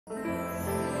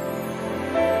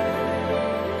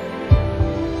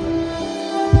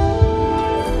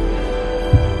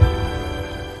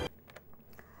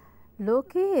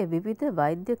ලෝකයේ විවිධ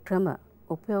වෛද්‍ය ක්‍රම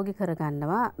උපයෝගී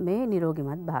කරගන්නවා මේ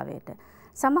නිරෝගිමත් භාවයට.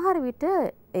 සමහර විට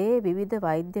ඒ විවිධ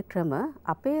වෛද්‍ය ක්‍රම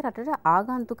අපේ රටට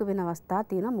ආගන්තුක වෙන අවස්ථා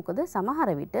තියෙනවා. මොකද සමහර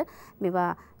විට මේවා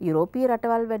යුරෝපීය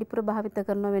රටවල් වැඩිපුර භාවිත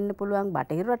කරනවා වෙන්න පුළුවන්,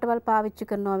 බටහිර රටවල් පාවිච්චි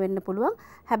කරනවා වෙන්න පුළුවන්.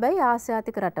 හැබැයි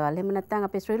ආසියාතික රටවල් එහෙම නැත්නම්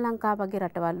අපේ ශ්‍රී ලංකාව වගේ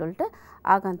රටවල් වලට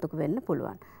ආගන්තුක වෙන්න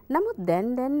පුළුවන්. නමුත්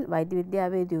දැන් වෛද්‍ය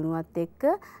විද්‍යාවේ දියුණුවත් එක්ක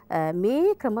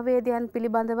මේ ක්‍රමවේදයන්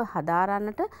පිළිබඳව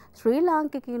හදාරන්නට ශ්‍රී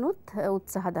ලාංකිකයිනුත්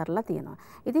උත්සාහ දරලා තියෙනවා.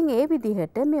 ඉතින් ඒ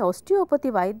විදිහට මේ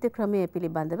ඔස්ටියෝපති වෛද්‍ය ක්‍රමය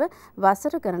පිළිබඳව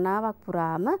වසර ගණනාවක්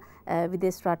පුරාම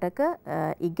විදේශ රටක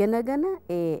ඉගෙනගෙන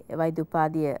ඒ වෛද්‍ය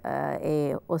උපාධිය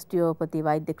ඒ ඔස්ටියෝපති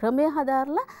වෛද්‍ය ක්‍රමය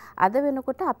හදාරලා අද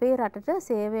වෙනකොට අපේ රටට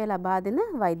සේවය ලබා දෙන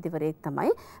වෛද්‍යවරයෙක්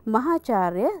තමයි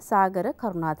මහාචාර්ය සාගර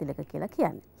කරුණාතිලක කියලා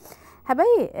කියන්නේ.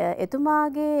 හැබැයි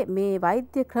එතුමාගේ මේ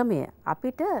වෛද්‍ය ක්‍රමය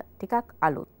අපිට ටිකක්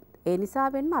අලුත්. ඒ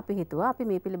නිසාවෙන්ම අපි හිතුවා අපි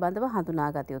මේ පිළිබඳව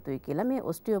හඳුනාගත යුතුයි කියලා මේ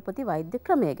ඔස්ටියෝපති වෛද්‍ය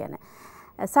ක්‍රමය ගැන.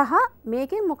 සහ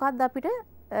මේකෙන් මොකක්ද අපිට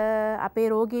අපේ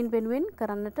රෝගීන් වෙනුවෙන්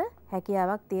කරන්නට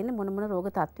හැකියාවක් තියෙන මොන රෝග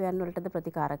තත්ත්වයන් වලටද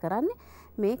ප්‍රතිකාර කරන්නේ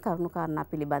මේ කරුණු කාරණා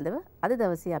පිළිබඳව අද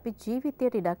දවසේ අපි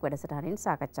ජීවිතයට ඉඩක් වැඩසටහනින්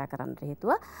සාකච්ඡා කරන්නට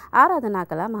හේතුව ආරාධනා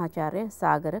කළා මහාචාර්ය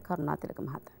සාගර කරුණාතිලක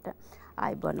මහතාට.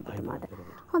 ආයිබෝන් ඔබතුමාට.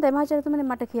 හොඳයි මහාචාර්යතුමනි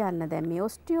මට කියන්න දැන් මේ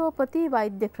ඔස්ටියෝපති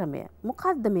වෛද්‍ය ක්‍රමය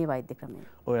මොකක්ද මේ වෛද්‍ය ක්‍රමය?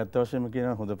 ඔය අත් වශයෙන්ම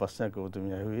කියන හොඳ ප්‍රශ්නයක්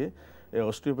ඔබතුමිය අහුවේ. ඒ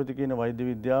ඔස්ටියෝපති කියන වෛද්‍ය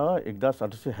විද්‍යාව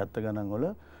 1870 ගණන් වල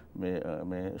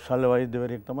මේ ශල්‍ය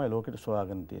වෛද්‍යවරයෙක් තමයි ලෝකෙට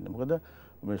සොයාගෙන තියෙන්නේ. මොකද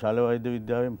මේ ශල්‍ය වෛද්‍ය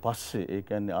විද්‍යාවෙන් පස්සේ ඒ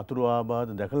කියන්නේ අතුරු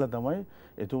ආබාධ දැකලා තමයි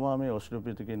එතුමා මේ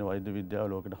ඔස්ටියෝපති කියන වෛද්‍ය විද්‍යාව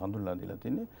ලෝකෙට හඳුන්වලා දීලා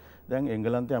තින්නේ. දැන්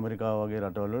එංගලන්තේ ඇමරිකාව වගේ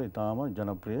රටවල වල ඉතාම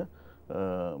ජනප්‍රිය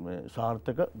මේ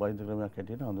සාර්ථක වෛද්‍ය ක්‍රමයක්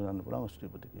හැටියට හඳුන්වන්න පුළුවන්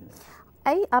ඔස්ටියෝපති කියන්නේ.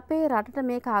 ඇයි අපේ රටට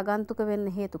මේක ආගන්තුක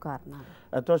වෙන්න හේතු කාරණා?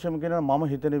 අත් වශයෙන්ම කියනවා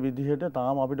මම හිතන විදිහට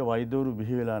තාම අපිට වෛද්‍යවරු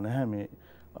බිහි වෙලා නැහැ මේ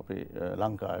අපේ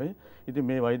ලංකාවේ. ඉතින්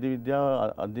මේ වෛද්‍ය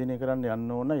විද්‍යාව අධ්‍යයනය කරන්න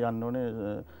යන්න ඕනේ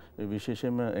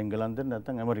විශේෂයෙන්ම එංගලන්තෙන්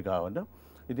නැත්නම් ඇමරිකාවට.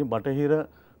 ඉතින් බටහිර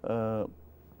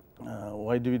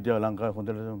වෛද්‍ය විද්‍යාව ලංකාවේ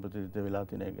හොඳටම ප්‍රතිවිරුද්ධ වෙලා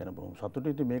තියෙන එක ගැන බොහොම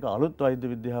සතුටුයි. ඉතින් මේක අලුත්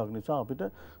වෛද්‍ය විද්‍යාවක් නිසා අපිට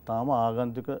තාම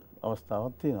ආගන්තුක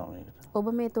අවස්ථාවක් තියෙනවා මේකට.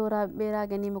 ඔබ මේ තෝරා බේරා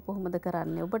ගැනීම කොහොමද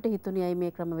කරන්නේ? ඔබට හිතුනේ ඇයි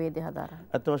මේ ක්‍රමවේදය හදාරන්න?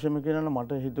 අත් වශයෙන්ම කියනවා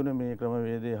මට හිතුනේ මේ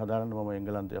ක්‍රමවේදය හදාරන්න මම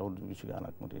එංගලන්තයේ අවුරුදු 20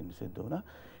 ගණනක් මට ඉන්න සිද්ධ වුණා.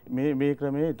 මේ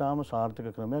ක්‍රමය ඉතාම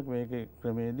සාර්ථක ක්‍රමයක්. මේකේ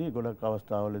ක්‍රමයේදී ගොඩක්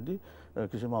අවස්ථාවලදී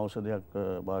කිසිම ඖෂධයක්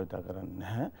භාවිත කරන්නේ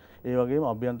නැහැ. ඒ වගේම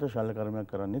අභ්‍යන්තර ශල්‍ය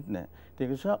කර්මයක් කරන්නේත් නැහැ. ඒක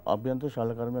නිසා අභ්‍යන්තර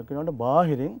ශල්‍ය කර්මයක් කරනකොට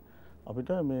බාහිරින් අපිට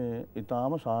මේ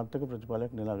ඉතාම සාර්ථක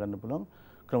ප්‍රතිඵලයක් නෙලා ගන්න පුළුවන්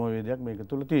ක්‍රමවේදයක් මේක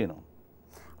තුල තියෙනවා.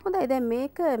 හොඳයි දැන්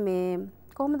මේක මේ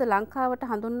කොහොමද ලංකාවට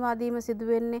හඳුන්වා දීම සිදු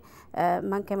වෙන්නේ?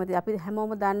 මම කැමතියි අපි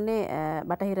හැමෝම දන්නේ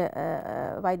බටහිර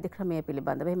වෛද්‍ය ක්‍රමය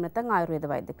පිළිබඳව. එහෙම නැත්නම් ආයුර්වේද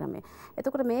වෛද්‍ය ක්‍රමය.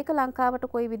 එතකොට මේක ලංකාවට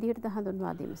කොයි විදිහටද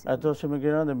හඳුන්වා දීම සිදු වෙන්නේ? අතවශ්‍යම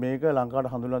කියනවා මේක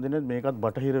ලංකාවට හඳුන්වා දෙන්නේ මේකත්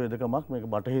බටහිර වෙදකමක්. මේක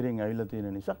බටහිරින් ඇවිල්ලා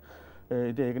තියෙන නිසා.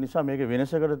 ඉතින් ඒක නිසා මේක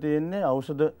වෙනසකට තියෙන්නේ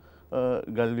ඖෂධ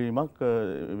ගල්වීමක්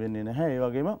වෙන්නේ නැහැ. ඒ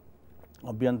වගේම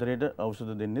අභ්‍යන්තරයට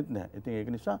ඖෂධ දෙන්නෙත් නැහැ. ඉතින් ඒක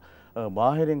නිසා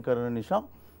බාහිරින් කරන නිසා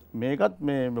මේකත්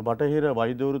මේ බටහිර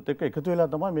වෛද්‍යවරුත් එක්ක එකතු වෙලා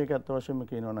තමයි මේක අත් වශයෙන්ම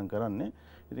කියනවා නම් කරන්නේ.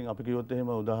 ඉතින් අපි කිව්වොත් එහෙම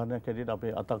උදාහරණයක් හැටියට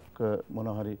අපේ අතක් මොන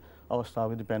හරි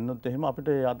අවස්ථාවකදී පැන්නොත් එහෙම අපිට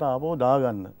ඒ අත ආපහු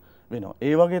දාගන්න වෙනවා.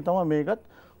 ඒ වගේ තමයි මේකත්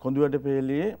කොඳුවැට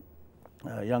පෙළියේ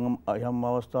යම්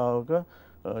අවස්ථාවක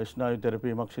ස්නායු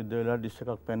තෙරපීමක් සිද්ධ වෙලා ඩිස්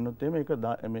එකක් පැන්නොත් එහෙම ඒක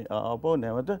මේ ආපහු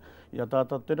නැවත යථා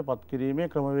තත්ත්වයට පත් කිරීමේ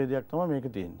ක්‍රමවේදයක් තමයි මේක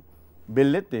තියෙන්නේ.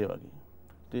 බෙල්ලෙත් ඒ වගේ.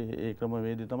 ඒ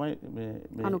ක්‍රමවේදය තමයි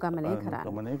මේ අනුගමනය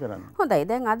කරන්නේ. හොඳයි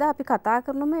දැන් අද අපි කතා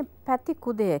කරන මේ පැති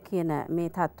කුදය කියන මේ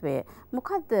තත්වය.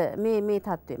 මොකද්ද මේ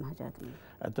තත්වය මහජනතුමනි?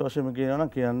 අත් වශයෙන්ම කියනවා නම්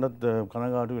කියන්නත්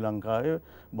කනගාටුයි ලංකාවේ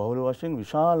බහුල වශයෙන්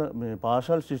විශාල මේ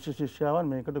පාසල් ශිෂ්‍ය ශිෂ්‍යාවන්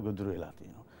මේකට ගොදුරු වෙලා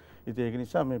තියෙනවා. ඉතින් ඒක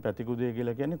නිසා මේ පැති කුදය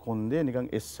කියලා කියන්නේ කොන්දේ නිකන්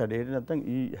S හැඩයට නැත්නම්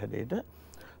E හැඩයට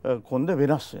කොන්ද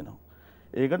වෙනස් වෙනවා.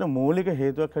 ඒකට මූලික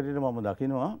හේතුවක් හැටියට මම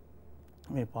දකිනවා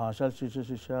මේ පාසල් ශිෂ්‍ය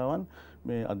ශිෂ්‍යාවන්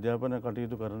මේ අධ්‍යාපන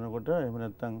කටයුතු කරනකොට එහෙම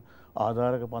නැත්නම්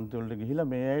ආධාරක පන්ති වලට ගිහිලා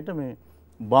මේ අයට මේ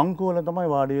බංකුවල තමයි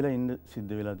වාඩි වෙලා ඉන්න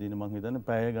සිද්ධ වෙලා තියෙන්නේ. මම හිතන්නේ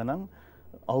පැය ගණන්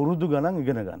අවුරුදු ගණන්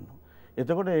ඉගෙන ගන්නවා.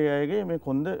 එතකොට ඒ අයගේ මේ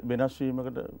කොන්ද වෙනස්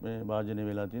වීමකට මේ භාජනය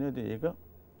වෙලා තියෙනවා. ඉතින් ඒක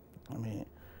මේ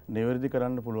නිවැරදි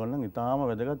කරන්න පුළුවන් නම් ඉතාම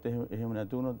වැදගත්. එහෙම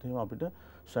නැති වුණොත් එහෙම අපිට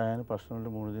සෑහෙන ප්‍රශ්න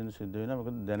වලට මුහුණ දෙන්න සිද්ධ වෙනවා.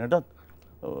 මොකද දැනටත්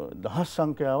දහස්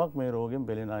සංඛ්‍යාවක් මේ රෝගයෙන්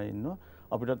පෙළෙන අය ඉන්නවා.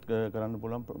 අපිටත් කරන්න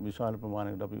පුළුවන් විශාල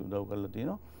ප්‍රමාණයකට අපි උදව් කරලා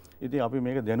තියෙනවා. ඉතින් අපි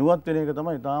මේක දැනුවත් වෙන එක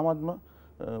තමයි ඉතාමත්ම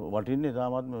වටින්නේ,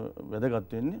 ඉතාමත්ම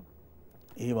වැදගත් වෙන්නේ.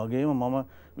 ඒ වගේම මම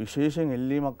විශේෂයෙන්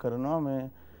එල්ලීමක් කරනවා මේ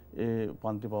ඒ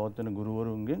පන්ති පවත්වන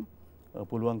ගුරුවරුන්ගෙන්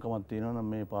පුළුවන්කමක් තියෙනවා නම්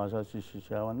මේ පාසල්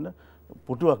ශිෂ්‍යයන්ට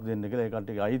පුටුවක් දෙන්න කියලා. ඒ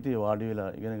කට්ටියගේ අයිතිය වාඩි වෙලා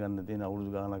ඉගෙන ගන්න තියෙන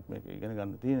අවුරුදු ගාණක් මේක ඉගෙන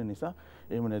ගන්න තියෙන නිසා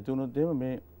එහෙම නැති වුණොත් එහෙම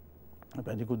මේ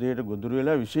පැති කුදේට ගොදුරු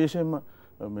වෙලා විශේෂයෙන්ම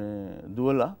මේ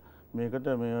දුවලා මේකට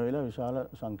මේ වෙලාව විශාල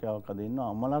සංඛ්‍යාවක් අද ඉන්නවා.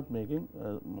 අම්මලාත් මේකෙන්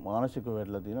මානසිකව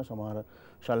වැටලා තියෙනවා. සමහර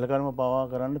ශල්‍යකර්ම පවා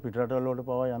කරන්න පිටරටවල වලට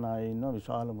පවා යන අය ඉන්නවා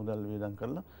විශාල මුදල් වේදම්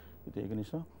කරලා. ඉතින් ඒක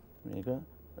නිසා මේක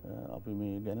අපි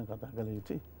මේ ගැන කතා කළ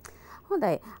යුතුයි.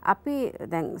 හොඳයි. අපි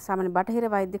දැන් සාමාන්‍ය බටහිර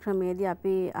වෛද්‍ය ක්‍රමයේදී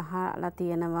අපි අහලා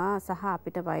තියෙනවා සහ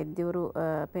අපිට වෛද්‍යවරු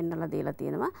පෙන්වලා දීලා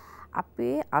තියෙනවා.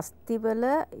 අපේ අස්තිවල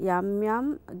යම් යම්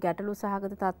ගැටලු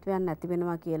සහගත තත්ත්වයන් නැති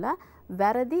වෙනවා කියලා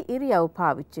වැරදි ඉරියව්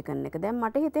පාවිච්චි කරන එක. දැන්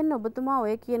මට හිතෙන්නේ ඔබතුමා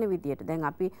ඔය කියන විදියට දැන්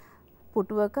අපි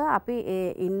පුටුවක අපි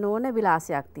ඉන්න ඕන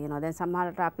විලාසයක් තියෙනවා. දැන්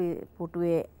සමහරට අපි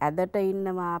පුටුවේ ඇදට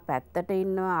ඉන්නවා, පැත්තට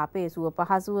ඉන්නවා, අපේ සුව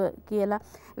පහසුව කියලා.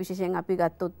 විශේෂයෙන් අපි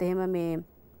ගත්තොත් එහෙම මේ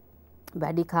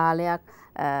වැඩි කාලයක්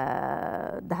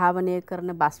ධාවනය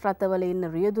කරන බස් රථවල ඉන්න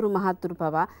රියදුරු මහත්තුරු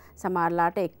පවා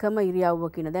සමහරලාට එකම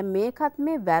ඉරියව්වකින. දැන් මේකත්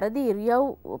මේ වැරදි ඉරියව්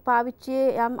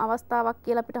පාවිච්චියේ යම් අවස්ථාවක්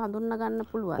කියලා අපිට හඳුන්වා ගන්න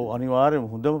පුළුවන්. ඔව්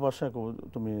අනිවාර්යයෙන්ම හොඳම ප්‍රශ්නයක්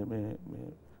මේ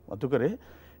වතු කරේ.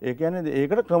 ඒ කියන්නේ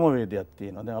ඒකට ක්‍රමවේදයක්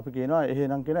තියෙනවා. දැන් අපි කියනවා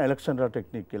එහෙනම් කියන ඇලෙක්සැන්ඩර්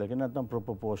ටෙක්නික් කියලා. කියන නැත්නම්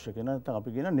ප්‍රොපෝෂන් කියන නැත්නම්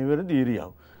අපි කියන නිවැරදි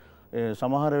ඉරියව්.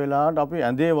 සමහර වෙලාවට අපි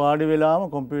ඇඳේ වාඩි වෙලාම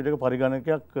කම්පියුටර් එක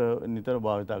පරිගණකයක් නිතර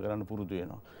භාවිතා කරන්න පුරුදු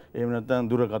වෙනවා. එහෙම නැත්නම්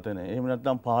දුරකථනය, එහෙම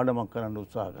නැත්නම් පාඩමක් කරන්න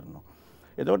උත්සාහ කරනවා.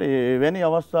 එතකොට එවැනි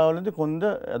අවස්ථාවලදී කොන්ද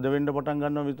ඇද වෙන්න පටන්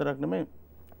ගන්නවා විතරක් නෙමෙයි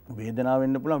වේදනාව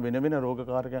වෙන්න පුළුවන් වෙන වෙන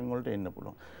රෝගකාරකයන් වලට එන්න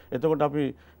පුළුවන්. එතකොට අපි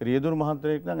රියදුරු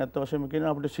මහත්මයෙක් නම් ඇත්ත වශයෙන්ම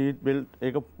කියනවා අපිට සීට් බෙල්ට්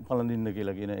එක පළඳින්න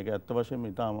කියලා කියන එක ඇත්ත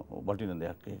වශයෙන්ම ඉතාම වටින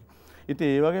දෙයක් ඒක. ඉතින්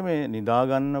ඒ වගේ මේ නිදා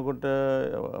ගන්නකොට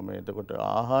මේ එතකොට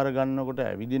ආහාර ගන්නකොට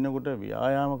ඇවිදිනකොට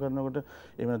ව්‍යායාම කරනකොට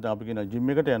එහෙම නැත්නම් අපි කියන ජිම්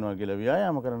එකට යනවා කියලා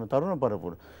ව්‍යායාම කරන තරුණ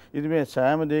පරපුර. ඉතින් මේ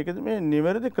සෑම දෙයකදී මේ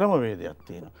නිවැරදි ක්‍රමවේදයක්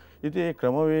තියෙනවා. ඉතින් ඒ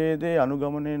ක්‍රමවේදයේ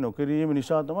අනුගමනය නොකිරීම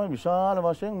නිසා තමයි විශාල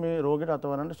වශයෙන් මේ රෝගෙට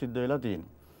අතවරන්න සිද්ධ වෙලා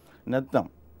තියෙන්නේ. නැත්නම්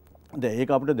දැන්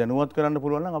ඒක අපිට දැනුවත් කරන්න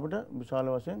පුළුවන් නම් අපිට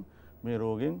විශාල වශයෙන් මේ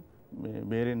රෝගෙන් මේ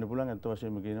බේරෙන්න පුළුවන්. ඇත්ත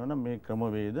වශයෙන්ම කියනවා නම් මේ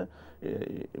ක්‍රමවේද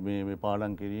මේ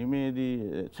පාඩම්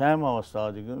කිරීමේදී සෑම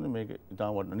අවස්ථාවකදී මේක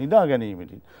ඉතාම වටිනවා. නිදා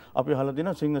ගැනීමේදී අපි අහලා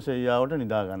තියෙනවා සිංහසෙයියාවට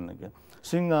නිදා ගන්න කියලා.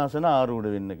 සිංහාසන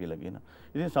ආරූඪ වෙන්න කියලා කියනවා.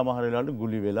 ඉතින් සමහර වෙලාවට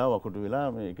ගුලි වෙලා වකුටු වෙලා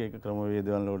මේ එක එක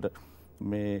ක්‍රමවේදවල වලට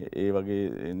මේ ඒ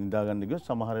වගේ නිදා ගන්න ගියොත්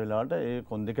සමහර වෙලාවට ඒ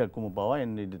කොන් දෙක එක්කම පවා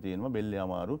එන්න ඉඩ තියෙනවා. බෙල්ලේ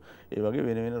අමාරු ඒ වගේ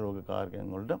වෙන වෙන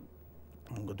රෝගකාරකයන් වලට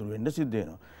ගොදුරු වෙන්න සිද්ධ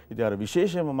වෙනවා. ඉතින් අර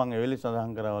විශේෂයෙන්ම මම එවෙලේ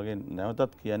සඳහන් කරා වගේ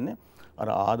නැවතත් කියන්නේ අර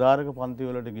ආධාරක පන්ති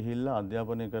වලට ගිහිල්ලා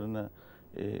අධ්‍යාපනය කරන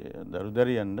ඒ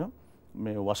දරුදරියන්ට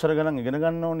මේ වසර ගණන් ඉගෙන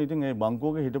ගන්න ඕනේ. ඉතින් ඒ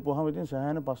බංකුවක හිටපුවාම ඉතින්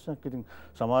සෑහෙන ප්‍රශ්නයක් ඉතින්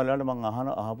සමහර වෙලාවට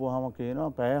මම අහපුවාම කියනවා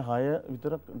පැය 6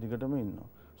 විතරක් දිගටම ඉන්නවා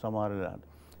සමහර වෙලාවට.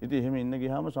 ඉතින් එහෙම ඉන්න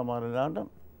ගියාම සමහර වෙලාවට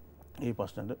මේ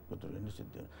ප්‍රශ්නට ගොදුරු වෙන්න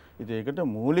සිද්ධ වෙනවා. ඉතින් ඒකට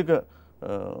මූලික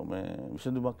මේ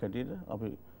විසඳුමක් හැටියට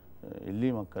අපි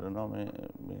ඉල්ලීමක් කරනවා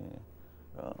මේ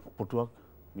පුටුවක්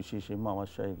විශේෂයෙන්ම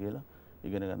අවශ්‍යයි කියලා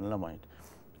ඉගෙන ගන්න ළමයිට.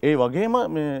 ඒ වගේම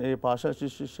මේ පාසල්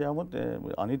ශිෂ්‍යයාමුත්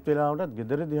අනිත් වෙලාවටත්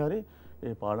ගෙදරදී හරි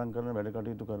ඒ පාඩම් කරන වැඩ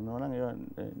කටයුතු කරනවා නම් ඒවා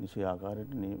නිසි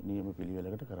ආකාරයට නියම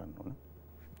පිළිවෙලකට කරන්න ඕන.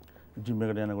 ජිම්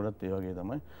එකට යනකොටත් ඒ වගේ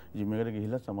තමයි. ජිම් එකට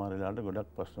ගිහිල්ලා සමහර වෙලාවට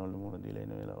ගොඩක් ප්‍රශ්න වල මුහුණ දීලා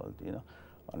ඉන වෙලාවල් තියෙනවා.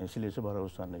 අනිසි ලෙස බර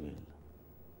උස්සන්න ගිහිල්ලා.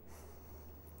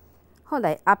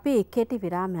 හොඳයි අපි කෙටි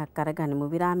විරාමයක් අරගනිමු.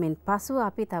 විරාමෙන් පසුව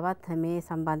අපි තවත් මේ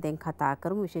සම්බන්ධයෙන් කතා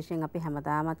කරමු. විශේෂයෙන් අපි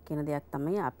හැමදාමත් කියන දෙයක්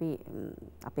තමයි අපි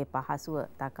අපේ පහසුව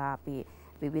තකා අපි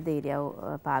විවිධ ඉරියව්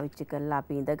පාවිච්චි කරලා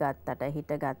අපි ඉඳගත්තට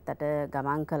හිටගත්තට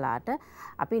ගමන් කළාට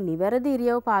අපි නිවැරදි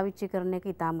ඉරියව් පාවිච්චි කරන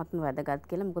එක ඉතාමත්ම වැදගත්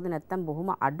කියලා. මොකද නැත්තම්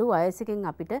බොහොම අඩු වයසකින්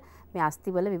අපිට මේ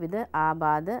අස්තිවල විවිධ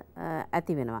ආබාධ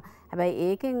ඇති වෙනවා. හැබැයි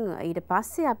ඒකෙන් ඊට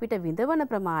පස්සේ අපිට විඳවන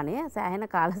ප්‍රමාණය සෑහෙන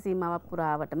කාල සීමාවක්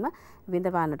පුරාවටම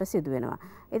විඳවන්නට සිදු වෙනවා.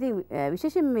 ඉතින්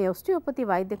විශේෂයෙන් මේ ඔස්ටියෝපති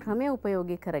වෛද්‍ය ක්‍රමය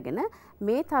උපයෝගී කරගෙන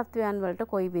මේ තත්ත්වයන් වලට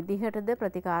කොයි විදිහටද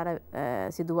ප්‍රතිකාර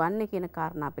සිදුවන්නේ කියන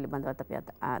කාරණා පිළිබඳව අපි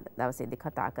දවසේදී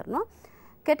කතා කරනවා.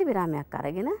 කෙටි විරාමයක්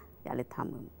අරගෙන යලිත්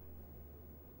හමු වෙමු.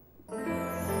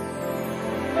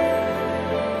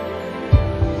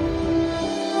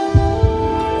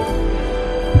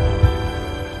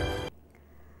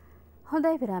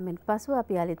 හොඳයි විරාමෙන් පසු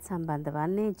අපි යලිත් සම්බන්ධ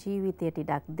වන්නේ ජීවිතයට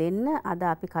ඉඩක් දෙන්න. අද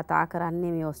අපි කතා කරන්නේ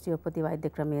මේ ඔස්ටියෝපති වෛද්‍ය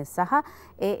ක්‍රමය සහ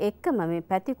ඒ එක්කම මේ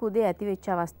පැති කුදේ ඇතිවෙච්ච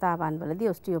අවස්ථාවන් වලදී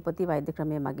ඔස්ටියෝපති වෛද්‍ය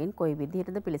ක්‍රමය මගින් කොයි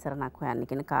විදිහටද පිළිසරණක් හොයන්නේ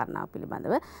කියන කාරණාව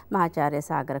පිළිබඳව මහාචාර්ය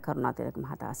සාගර කරුණාතිලක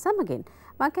මහතා සමගින්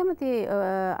මම කැමති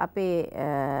අපේ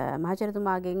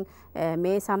මහාචාර්යතුමාගෙන්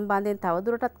මේ සම්බන්ධයෙන්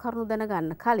තවදුරටත් කරුණු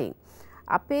දැනගන්න කලින්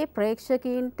අපේ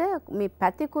ප්‍රේක්ෂකීන්ට මේ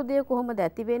පැතිකුදය කොහොමද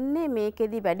ඇති වෙන්නේ,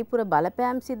 මේකෙදි වැඩිපුර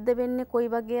බලපෑම් සිද්ධ වෙන්නේ කොයි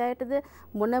වගේ අයටද,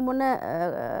 මොන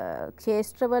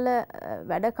ක්ෂේත්‍රවල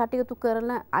වැඩ කටයුතු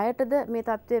කරන අයටද මේ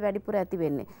තත්ත්වය වැඩිපුර ඇති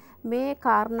වෙන්නේ, මේ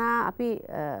කාරණා අපි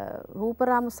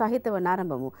රූපරාමු සහිතව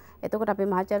නරඹමු. එතකොට අපේ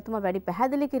මහාචාර්යතුමා වැඩි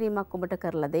පැහැදිලි කිරීමක් ඔබට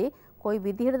කරලා දෙයි කොයි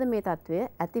විදිහටද මේ තත්ත්වය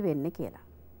ඇති වෙන්නේ කියලා.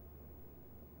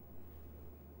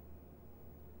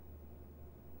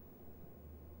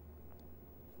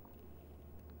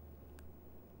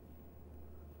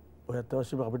 ඔය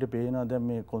අත්වශ්‍යම අපිට පේනවා දැන්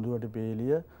මේ කොඳුවට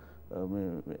පේලිය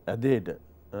ඇදේට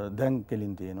දැන්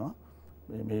කෙලින් තියෙනවා.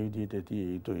 මේ විදිහට තිය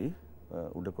යුතුයි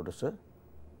උඩ කොටස.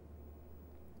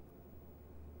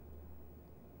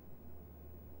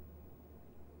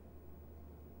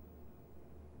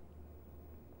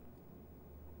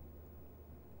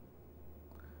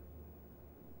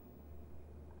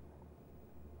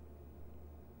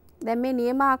 දැන් මේ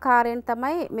නියමාකාරයෙන්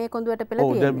තමයි මේ කොඳුවට පෙළ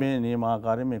තියෙන්නේ. ඔව් දැන් මේ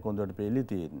නියමාකාරයෙන් මේ කොඳුවට පෙළි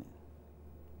තියෙන්නේ.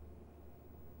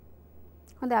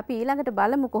 හොඳයි අපි ඊළඟට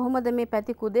බලමු කොහොමද මේ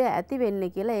පැති කුදය ඇති වෙන්නේ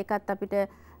කියලා. ඒකත් අපිට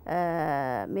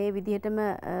මේ විදිහටම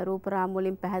රූපරාම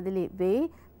වලින් පැහැදිලි වෙයි.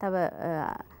 තව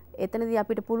එතනදී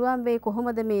අපිට පුළුවන් වෙයි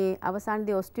කොහොමද මේ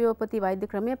අවසානයේදී ඔස්ටියෝපති වෛද්‍ය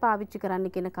ක්‍රමය පාවිච්චි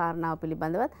කරන්න කියන කාරණාව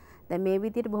පිළිබඳවත්. දැන් මේ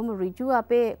විදිහට බොහොම ඍජුව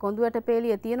අපේ කොඳුවට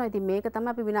පෙළිය තියෙනවා. ඉතින් මේක තමයි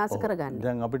අපි විනාශ කරගන්නේ.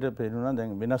 දැන් අපිට පේනවා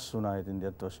දැන් වෙනස් වුණා. ඉතින්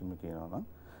දෙත් වශයෙන්ම කියනවා නම්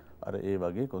අර ඒ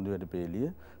වගේ කොඳුවට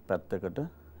පෙළිය පැත්තකට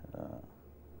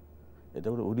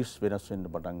එතකොට උඩිස් වෙනස් වෙන්න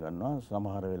පටන් ගන්නවා.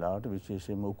 සමහර වෙලාවට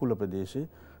විශේෂයෙන්ම උකුල ප්‍රදේශයේ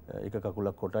එක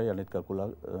කකුලක් කොටයි අනිත් කකුල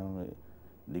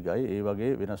දිගයි. ඒ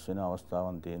වගේ වෙනස් වෙන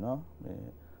අවස්ථාවන් තියෙනවා. මේ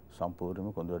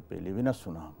සම්පූර්ණයෙන්ම කොඳුවට පෙළිය වෙනස්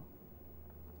වුණාම.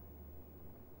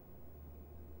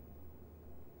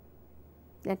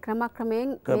 දැන් ක්‍රමක්‍රමයෙන්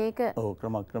මේක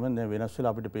ක්‍රමක්‍රමයෙන් දැන් වෙනස්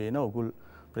වෙලා අපිට පේන උකුල්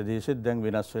ප්‍රදේශෙත් දැන්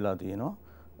වෙනස් වෙලා තියෙනවා.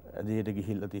 ඇදහියට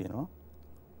ගිහිල්ලා තියෙනවා.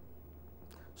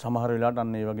 සමහර වෙලාවට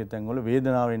අන්න ඒ වගේ තැන්වල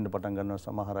වේදනාව එන්න පටන් ගන්නවා.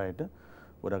 සමහර අයට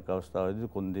ගොඩක් අවස්ථාවලදී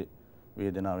කොන්දේ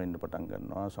වේදනාව එන්න පටන්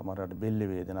ගන්නවා. සමහර අයට බෙල්ලේ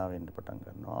වේදනාව එන්න පටන්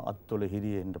ගන්නවා. අත්වල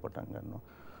හිරිය එන්න පටන් ගන්නවා.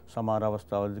 සමහර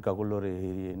අවස්ථාවලදී කකුල් වල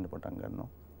හිරිය එන්න පටන් ගන්නවා.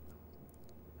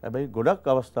 හැබැයි ගොඩක්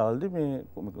අවස්ථාවලදී මේ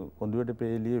කොඳුවට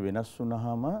පෙළිය වෙනස්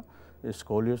වුණාම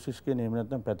ස්කෝලියොසිස් කියන එහෙම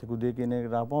නැත්නම් පැතිකුදේ කියන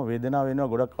එකට ආපුවම වේදනාව වෙනවා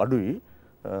ගොඩක් අඩුයි.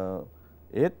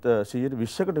 ඒත්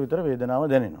 120කට විතර වේදනාව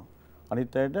දැනෙනවා.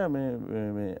 අනිත් අයට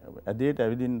මේ ඇදේට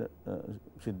ඇවිදින්න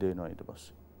සිද්ධ වෙනවා ඊට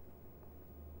පස්සේ.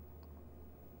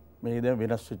 මේක දැන්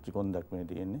වෙනස් වෙච්ච කොන්දක් මේ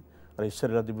තියෙන්නේ. අර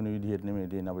ඉස්සරලා තිබුණු විදිහට නෙමෙයි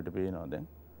තියෙන්නේ අපිට පේනවා දැන්.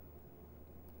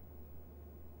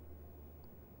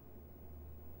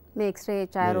 මේ එක්ස්රේ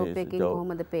ඡායාරූපයකින්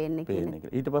කොහොමද පේන්නේ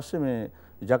කියන්නේ. ඊට පස්සේ මේ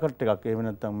ජැකට් එකක් එහෙම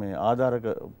නැත්නම් මේ ආධාරක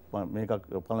මේකක්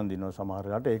පළඳිනවා සමහර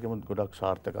වෙලාවට. ඒකෙම ගොඩක්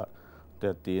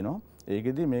සාර්ථකත්වයක් තියෙනවා.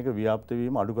 ඒකෙදි මේක ව්‍යාප්ත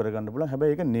වීම අඩු කරගන්න පුළුවන්.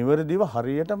 හැබැයි ඒක නිවැරදිව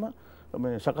හරියටම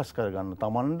මේ සකස් කරගන්න.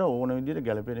 Tamanda ඕන විදිහට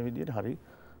ගැලපෙන විදිහට හරි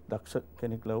දක්ෂ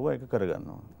කෙනෙක් ලව්වා ඒක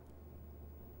කරගන්න ඕන.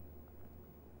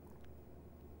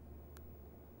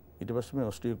 ඊට පස්සේ මේ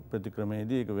ඔස්ටියෝපති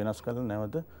ක්‍රමයේදී ඒක වෙනස් කරලා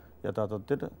නැවත යථා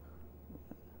තත්ත්වයට.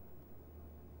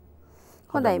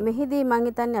 හොඳයි මෙහිදී මම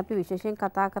හිතන්නේ අපි විශේෂයෙන්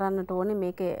කතා කරන්නට ඕනේ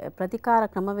මේකේ ප්‍රතිකාර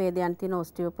ක්‍රමවේදයන් තියෙන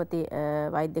ඔස්ටියෝපති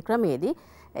වෛද්‍ය ක්‍රමයේදී.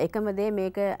 එකම දේ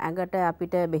මේක ඇඟට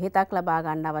අපිට බෙහෙතක් ලබා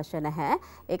ගන්න අවශ්‍ය නැහැ.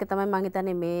 ඒක තමයි මම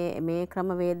හිතන්නේ මේ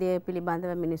ක්‍රමවේදය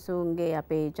පිළිබඳව මිනිසුන්ගේ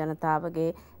අපේ ජනතාවගේ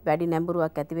වැඩි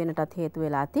නැඹුරුවක් ඇති වෙනටත් හේතු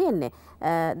වෙලා තියෙන්නේ.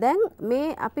 දැන් මේ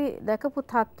අපි දැකපු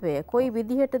තත්වය කොයි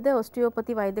විදිහටද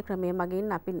ඔස්ටියෝපති වෛද්‍ය ක්‍රමය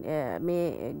මගින් අපි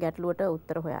මේ ගැටලුවට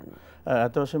උත්තර හොයන්නේ?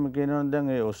 අත වශයෙන්ම කියනවා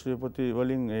දැන් ඒ ඔස්ටියෝපති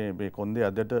වලින් මේ කොන්දේ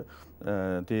අදට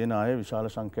තියෙන අය විශාල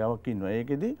සංඛ්‍යාවක් ඉන්නවා.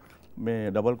 ඒකෙදි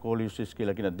මේ ඩබල් කොලියොසිස්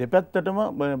කියලා කියන දෙපැත්තටම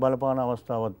බලපාන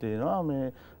අවස්ථාවක් තියෙනවා.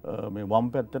 මේ වම්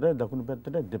පැත්තට දකුණු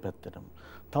පැත්තට දෙපැත්තටම.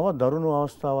 තව දරුණු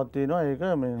අවස්ථාවක් තියෙනවා. ඒක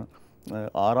මේ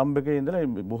ආරම්භකයේ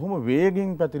ඉඳලා බොහොම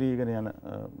වේගින් පැතිරීගෙන යන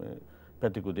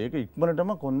පැතිකුද. ඒක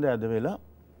ඉක්මනටම කොන්ද ඇද වෙලා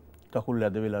කකුල්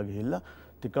ඇද වෙලා ගිහිල්ලා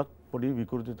ටිකක් පොඩි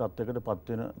විකෘති තත්යකට පත්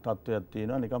වෙන තත්වයක්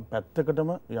තියෙනවා. නිකන්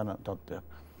පැත්තකටම යන තත්වයක්.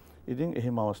 ඉතින්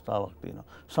එහෙම අවස්ථාවක් තියෙනවා.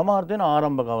 සමහර දෙන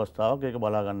ආරම්භක අවස්ථාවක් ඒක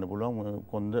බලා ගන්න පුළුවන්.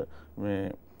 කොන්ද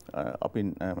මේ අපි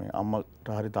අම්මට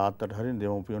හරි තාත්තට හරි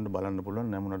දෙමව්පියන්ට බලන්න පුළුවන්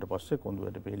නැමුණට පස්සේ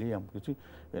කොඳුවට පෙළිය යම් කිසි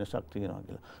වෙනසක් තියෙනවා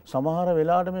කියලා. සමහර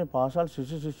වෙලාවට මේ පාසල්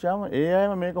ශිෂ්‍ය ශිෂ්‍යාම ඒ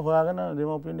අයම මේක හොයාගෙන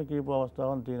දෙමව්පියන්ට කියපු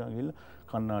අවස්ථාවක් තියෙනවා කියලා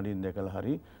කන්නාඩියෙන් දැකලා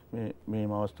හරි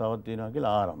මේම අවස්ථාවක් තියෙනවා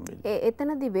කියලා ආරම්භයේදී.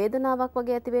 එතනදී වේදනාවක්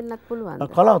වගේ ඇති වෙන්නත් පුළුවන්ද?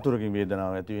 කලාතුරකින්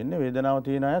වේදනාවක් ඇති වෙන්නේ. වේදනාව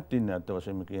තියෙන අයත් ඉන්නේ අත්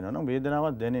වශයෙන්ම කියනවා නම්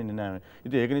වේදනාවක් දැනෙන්නේ නැහැ.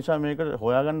 ඉතින් ඒක නිසා මේකට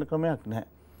හොයාගන්න ක්‍රමයක් නැහැ.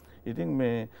 ඉතින්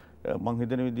මේ මං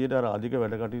හිතන විදිහට අර අධික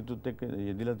වැඩ කටයුතුත් එක්ක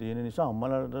යෙදিলা තියෙන නිසා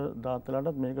අම්මලාට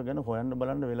තාත්තලාටත් මේක ගැන හොයන්න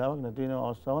බලන්න වෙලාවක් නැති වෙන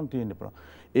අවස්ථාවක් තියෙන්න පුළුවන්.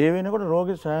 ඒ වෙනකොට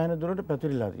රෝගේ සෑහෙන දුරට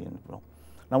පැතිරිලා තියෙන්න පුළුවන්.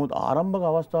 නමුත් ආරම්භක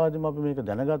අවස්ථාවේදීම අපි මේක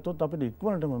දැනගත්තොත් අපිට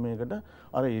ඉක්මනටම මේකට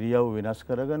අර ඉරියව් වෙනස්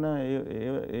කරගෙන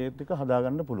ඒ ටික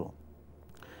හදාගන්න පුළුවන්.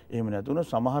 එහෙම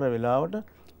නැතුණොත් සමහර වෙලාවට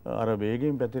අර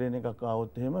වේගයෙන් පැතිරෙන එකක්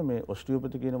ආවොත් එහෙම මේ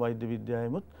ඔස්ටියෝපති කියන වෛද්‍ය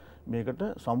විද්‍යාවෙමුත් මේකට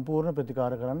සම්පූර්ණ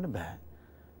ප්‍රතිකාර කරන්න බෑ.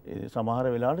 ඒ සමහර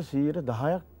වෙලාවට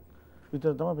 10%ක්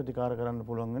විතර තමයි ප්‍රතිකාර කරන්න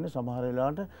පුළුවන් වෙන්නේ. සමහර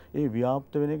වෙලාවට ඒ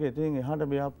ව්‍යාප්ත වෙන එක එතෙන් එහාට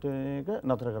ව්‍යාප්ත වෙන එක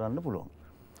නතර කරන්න පුළුවන්.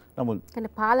 නමුත්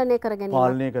කියන්නේ පාලනය කර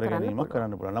ගැනීමක්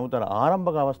කරන්න පුළුවන්. නමුත් අර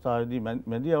ආරම්භක අවස්ථාවේදී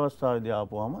මැදි අවස්ථාවේදී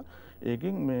ආපුවම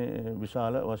ඒකෙන් මේ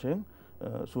විශාල වශයෙන්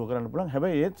සුව කරන්න පුළුවන්.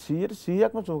 හැබැයි ඒත්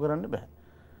 100%ක්ම සුව කරන්න බෑ.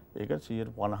 ඒක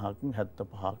 50%කින්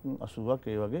 75%කින් 80%ක්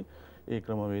ඒ වගේ ඒ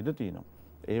ක්‍රමවේද තියෙනවා.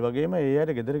 ඒ වගේම ඒ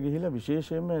අයට ගෙදර ගිහිලා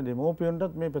විශේෂයෙන්ම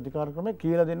දෙමෝපියන්ටත් මේ ප්‍රතිකාර ක්‍රමය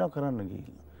කියලා දෙනවා කරන්න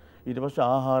ගිහිල්ලා. ඊට පස්සේ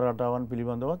ආහාර රටාවන්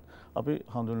පිළිබඳවත් අපි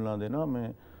හඳුන්වා දෙනවා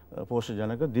මේ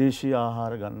පෝෂජනක දේශීය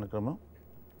ආහාර ගන්න ක්‍රම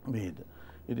වේද.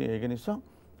 ඉතින් ඒක නිසා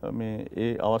මේ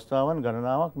ඒ අවස්ථාවන්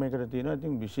ගණනාවක් මේකට තියෙනවා.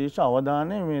 ඉතින් විශේෂ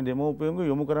අවධානය මේ දෙමෝපියන්ගේ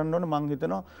යොමු කරන්න ඕනේ. මම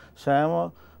හිතනවා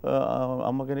සෑම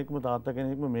අම්මා කෙනෙක්ම තාත්තා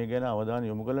කෙනෙක්ම මේ ගැන අවධානය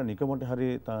යොමු කරලා නිකමට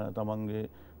හරි තමන්ගේ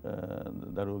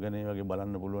දරුවෝ ගැන ඒ වගේ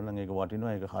බලන්න පුළුවන් නම් ඒක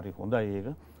වටිනවා. ඒක හරි හොඳයි. ඒක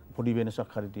පොඩි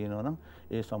වෙනසක් හරි තියෙනවා නම්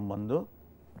ඒ සම්බන්ධව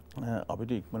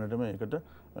අපිට ඉක්මනටම ඒකට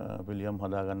පිළියම්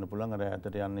හදා ගන්න පුළුවන්. අර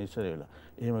ඈතට යන්න ඉස්සර වෙලා.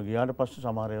 එහෙම ගියාට පස්සේ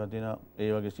සමහර ඒවා තියෙන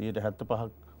ඒ වගේ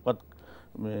 75%ක්වත්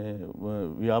මේ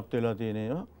ව්‍යාප්ත වෙලා තියෙන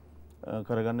ඒවා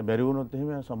කරගන්න බැරි වුණොත්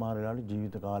එහෙම සමහර වෙලාවට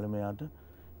ජීවිත කාලෙම යාට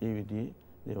ඒ විදිහේ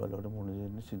දේවල් වලට මුහුණ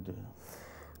දෙන්න සිද්ධ වෙනවා.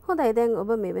 හොඳයි. දැන්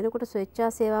ඔබ මේ වෙනකොට ස්වේච්ඡා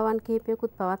සේවාවන්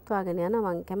කිහිපයකුත් පවත්වාගෙන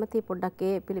යනවා. මම කැමතියි පොඩ්ඩක්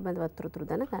ඒ පිළිබඳව තොරතුරු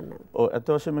දැනගන්න. ඔව් අත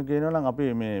වශයෙන්ම කියනවා නම්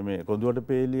අපි මේ කොඳුවට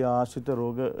පේලිය ආශ්‍රිත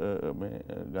රෝග මේ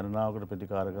ගණනාවකට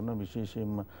ප්‍රතිකාර කරන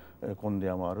විශේෂයෙන්ම කොන්දේ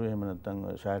අමාරු එහෙම නැත්නම්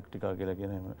ශාක්ටිකා කියලා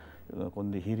කියන එහෙම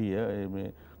කොන්දේ හිරිය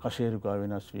මේ කශේරුකා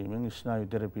වෙනස් වීමෙන් ස්නායු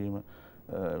තෙරපීම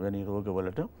වැනි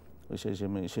රෝගවලට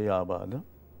විශේෂයෙන්ම ඉෂේ ආබාධ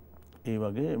ඒ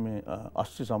වගේ මේ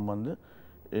අස්ථි සම්බන්ධ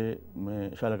ඒ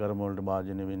මේ ශලකර්ම වලට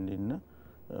භාජනය වෙන්න ඉන්න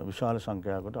විශාල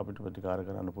සංඛ්‍යාවකට අපිට ප්‍රතිකාර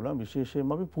කරන්න පුළුවන්.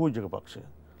 විශේෂයෙන්ම අපි පූජක පක්ෂය.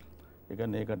 ඒ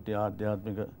කියන්නේ ඒ කට්ටිය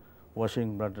ආධ්‍යාත්මික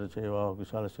වශයෙන් රටට සේවාවක්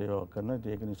විශාල සේවාවක් කරනවා.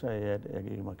 ඒක නිසා ඒ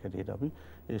ඇගීමක් හැටියට අපි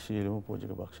ඒ සියලුම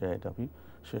පූජක පක්ෂයට අපි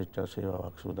ස්වේච්ඡා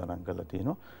සේවාවක් සූදානම් කරලා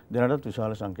තියෙනවා. දැනටත්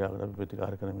විශාල සංඛ්‍යාවකට අපි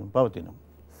ප්‍රතිකාර කරමින් පවතිනවා.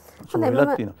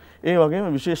 ඒ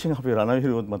වගේම විශේෂයෙන් අපි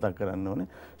රණවිරුවත් මතක් කරන්න ඕනේ.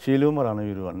 සියලුම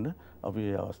රණවිරුවන්ට අපි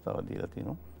ඒ අවස්ථාව දීලා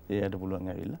තිනවා. ඒ අයට පුළුවන්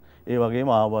ඇවිල්ලා. ඒ වගේම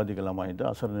ආබාධික ළමයිට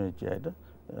අසරණ වෙච්ච අයට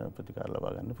ප්‍රතිකාර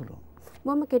ලබා ගන්න පුළුවන්.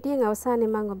 මම කෙටියෙන් අවසානයේ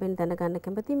මම ඔබෙන් දැනගන්න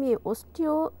කැමතියි මේ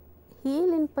ඔස්ටියෝ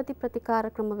හීලින් ප්‍රතිකාර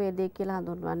ක්‍රමවේදය කියලා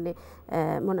හඳුන්වන්නේ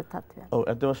මොන තත්ත්වයක්ද? ඔව්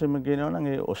අත වශයෙන්ම කියනවා නම්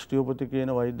ඒ ඔස්ටියෝපති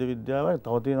කියන වෛද්‍ය විද්‍යාවයි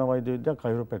තව තියෙන වෛද්‍ය විද්‍යාව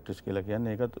කයිරෝප්‍රැක්ටිස් කියලා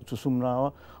කියන්නේ. ඒකත්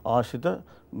සුසුම්නාව ආශ්‍රිත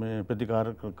මේ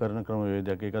ප්‍රතිකාර කරන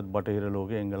ක්‍රමවේදයක්. ඒකත් බටහිර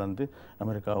ලෝකයේ එංගලන්තේ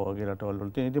ඇමරිකාව වගේ රටවල් වල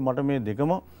තියෙන. ඉතින් මට මේ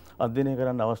දෙකම අධ්‍යයනය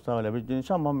කරන්න අවස්ථාව ලැබිච්ච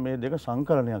නිසා මම මේ දෙක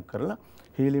සංකලනයක් කරලා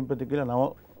හීලින් ප්‍රති කියලා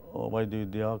නව වෛද්‍ය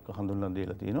විද්‍යාවක් හඳුන්වලා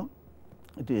දීලා තියෙනවා.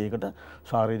 ඉතින් ඒකට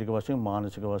ශාරීරික වශයෙන්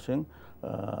මානසික වශයෙන්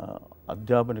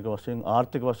අධ්‍යාපනික වශයෙන්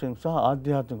ආර්ථික වශයෙන් සහ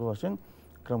ආධ්‍යාත්මික වශයෙන්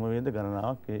ක්‍රමවේද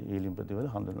ගණනාවක් ඒ හීලින් ප්‍රතිවල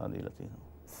හඳුන්වලා දීලා තියෙනවා.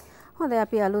 හොඳයි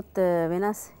අපි අලුත්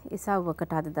වෙනස්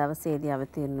ඉසව්වකට අද දවසේදී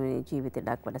අවතීර්ණ වුණේ ජීවිත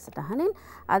ඉඩක් වැඩසටහනෙන්.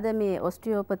 අද මේ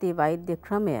ඔස්ටියෝපති වෛද්‍ය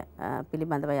ක්‍රමය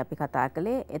පිළිබඳවයි අපි කතා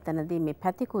කළේ. එතනදී මේ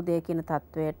පැතිකුදේ කියන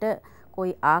තත්වයට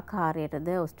කොයි ආකාරයටද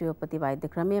ඔස්ටියෝපති වෛද්‍ය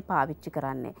ක්‍රමය පාවිච්චි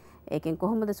කරන්නේ? ඒකෙන්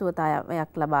කොහොමද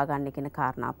සුවතාවයක් ලබා ගන්න කියන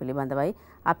කාරණා පිළිබඳවයි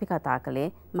අපි කතා කළේ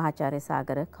මහාචාර්ය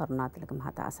සාගර කරුණාතිලක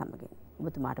මහතා සමගින්.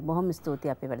 ඔබතුමාට බොහොම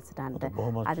ස්තුතියි අපේ වැඩසටහනට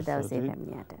අද දවසේ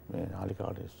පැමිණියට. මේ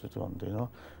නාලිකාවට ස්තුතිවන්ත වෙනවා.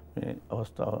 මේ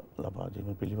අවස්ථාව ලබා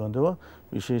දීම පිළිබඳව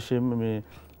විශේෂයෙන්ම මේ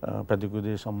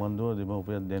පැතිකුදේ සම්බන්ධව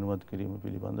දෙමව්පියන් දැනුවත් කිරීම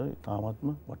පිළිබඳව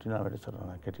ඉතාමත්ම වටිනා වැඩසටහනක්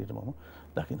හැටියට මම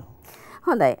දකිනවා.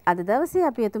 හොඳයි. අද දවසේ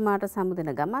අපි එතුමාට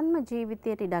සමුදෙන ගමන්ම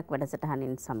ජීවිතයට ඉඩක්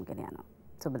වැඩසටහනින් සමගෙන යනවා.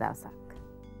 සුබ දවසක්.